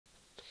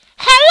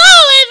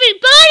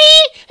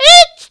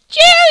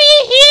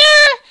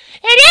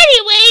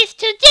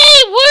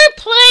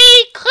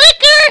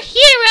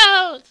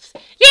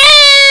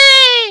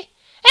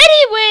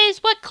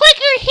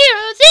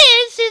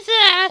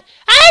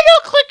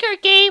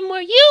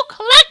where you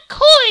collect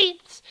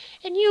coins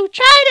and you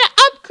try to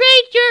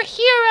upgrade your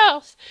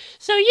heroes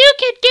so you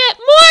can get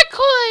more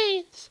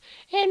coins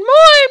and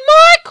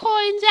more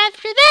coins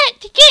after that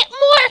to get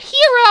more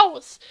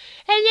heroes.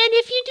 And then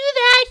if you do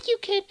that, you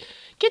can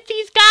get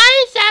these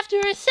guys after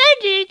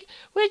ascending,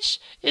 which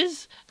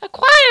is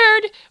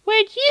acquired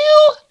when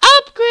you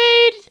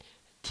upgrade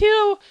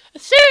to a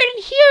certain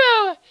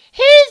hero.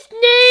 His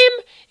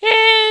name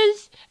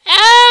is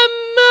Amahotep.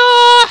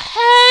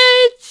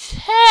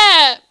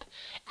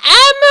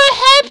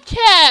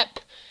 Amahotep.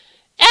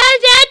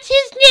 And that's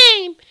his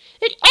name.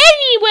 And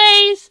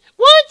anyways,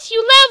 once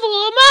you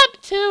level him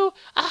up to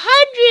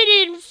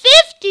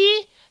 150,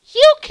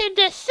 you can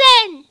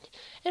ascend.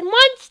 And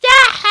once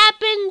that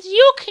happens,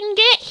 you can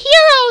get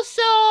hero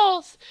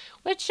souls,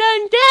 which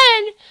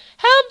then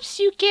helps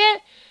you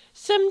get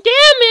some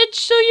damage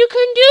so you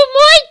can do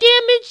more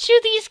damage to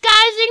these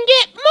guys and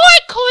get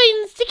more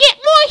coins to get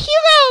more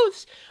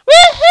heroes.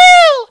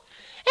 Woohoo!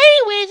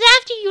 Anyways,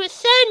 after you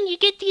ascend, you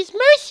get these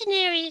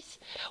mercenaries,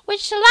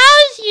 which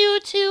allows you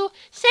to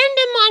send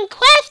them on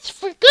quests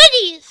for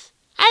goodies.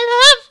 I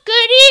love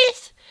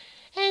goodies.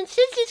 And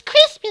since it's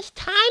Christmas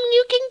time,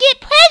 you can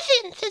get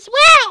presents as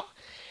well.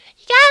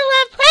 You gotta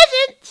love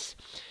presents.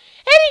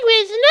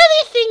 Anyways,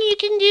 another thing you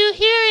can do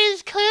here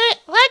is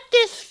collect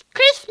this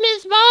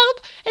Christmas bulb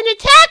and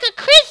attack a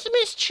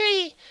Christmas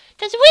tree.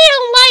 Because we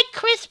don't like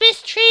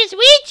Christmas trees,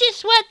 we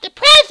just want the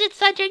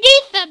presents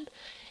underneath them.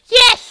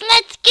 Yes,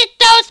 let's get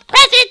those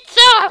presents,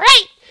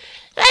 alright.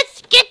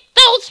 Let's get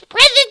those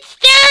presents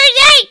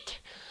tonight.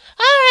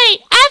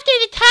 Alright, after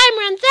the time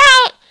runs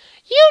out,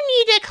 you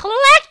need to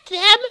collect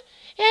them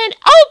and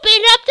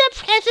open up the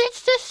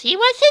presents to see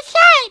what's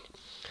inside.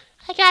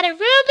 I got a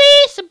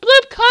ruby, some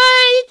blue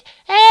coins,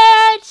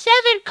 and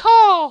 7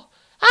 coal.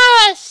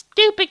 Ah,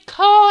 stupid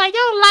coal. I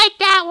don't like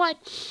that one.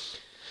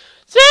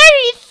 So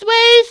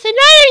anyways,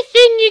 another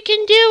thing you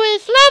can do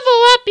is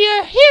level up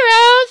your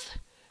heroes.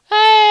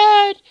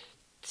 And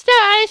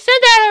I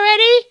said that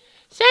already.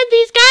 Send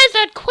these guys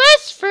on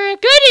quests for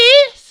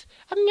goodies.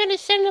 I'm going to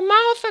send them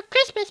all for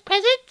Christmas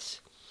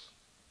presents.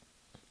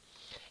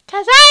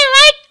 Because I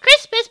like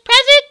Christmas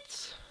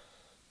presents.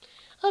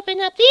 Open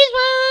up these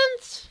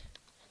ones.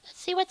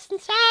 See what's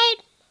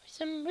inside.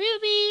 Some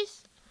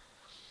rubies.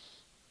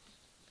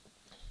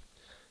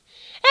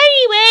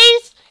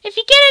 Anyways, if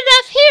you get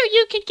enough here,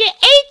 you can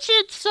get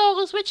ancient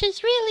souls, which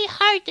is really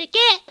hard to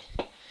get.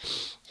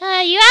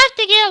 You have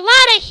to get a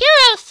lot of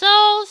hero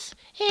souls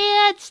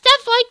and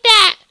stuff like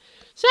that.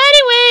 So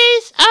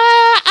anyways,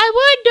 I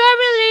would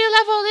normally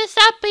level this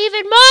up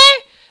even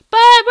more,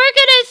 but we're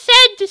gonna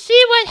send to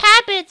see what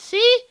happens,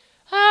 see?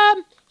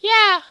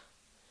 Yeah.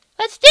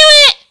 Let's do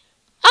it!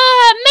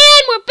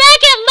 Man, we're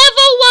back at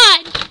level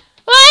 1.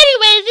 Well,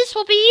 anyways, this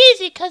will be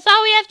easy, because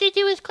all we have to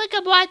do is click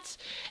them once,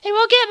 and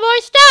we'll get more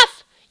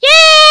stuff.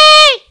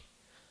 Yay!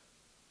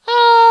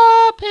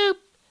 Oh, poop.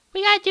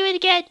 We gotta do it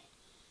again.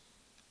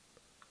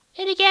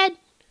 And again.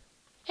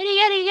 And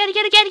again, and again,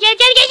 again, again, again,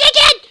 again, again,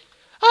 again!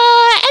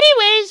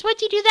 Anyways,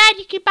 once you do that,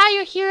 you can buy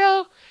your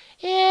hero,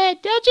 and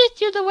they'll just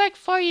do the work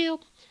for you.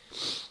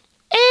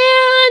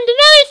 And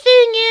another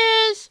thing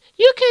is,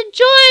 you can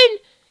join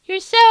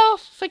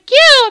yourself a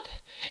guild.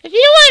 If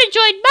you want to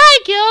join my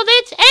guild,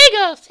 it's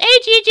AGGOS,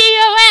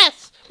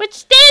 AGGOS, which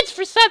stands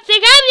for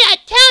something I'm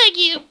not telling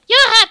you.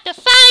 You'll have to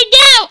find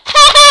out.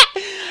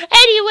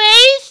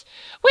 Anyways,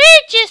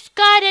 we're just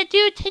gonna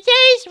do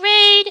today's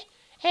raid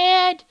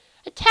and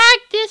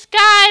attack this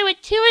guy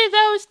with 2 of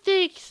those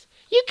things.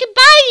 You can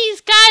buy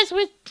these guys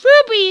with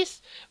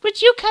rubies,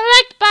 which you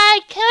collect by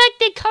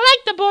collecting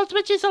collectibles,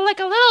 which is like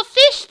a little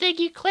fish thing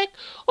you click,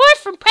 or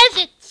from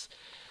presents.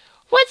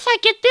 Once I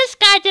get this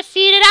guy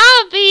defeated,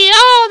 I'll be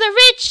all the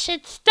rich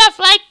and stuff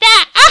like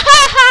that.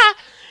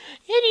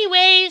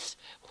 Anyways,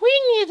 we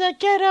need to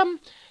get him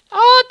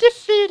all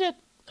defeated.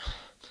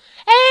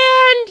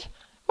 And,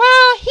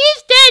 well,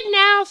 he's dead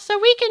now, so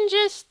we can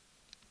just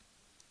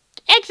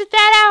exit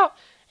that out.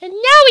 And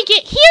now we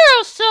get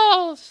hero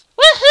souls.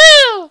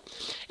 Woohoo!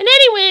 And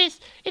anyways,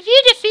 if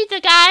you defeat the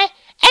guy,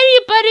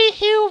 anybody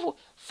who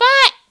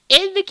fought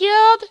in the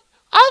guild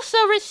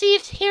also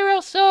receives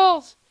hero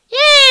souls.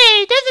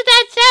 Yay! Doesn't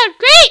that sound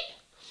great?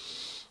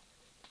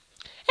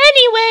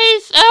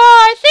 Anyways,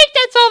 I think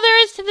that's all there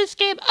is to this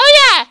game. Oh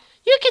yeah,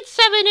 you can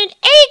summon an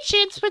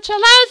ancients, which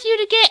allows you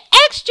to get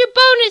extra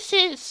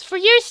bonuses for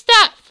your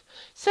stuff.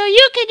 So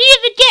you can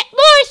even get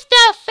more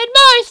stuff, and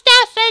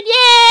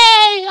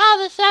yay! All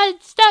the fun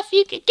stuff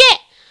you can get.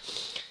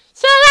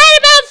 So that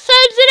about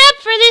sums it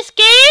up for this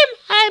game.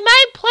 I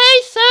might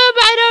play some,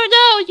 I don't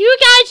know. You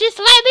guys just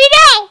let me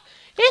know.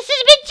 This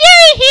has been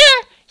Jerry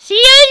here. See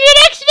you in your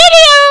next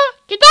video.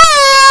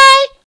 Goodbye.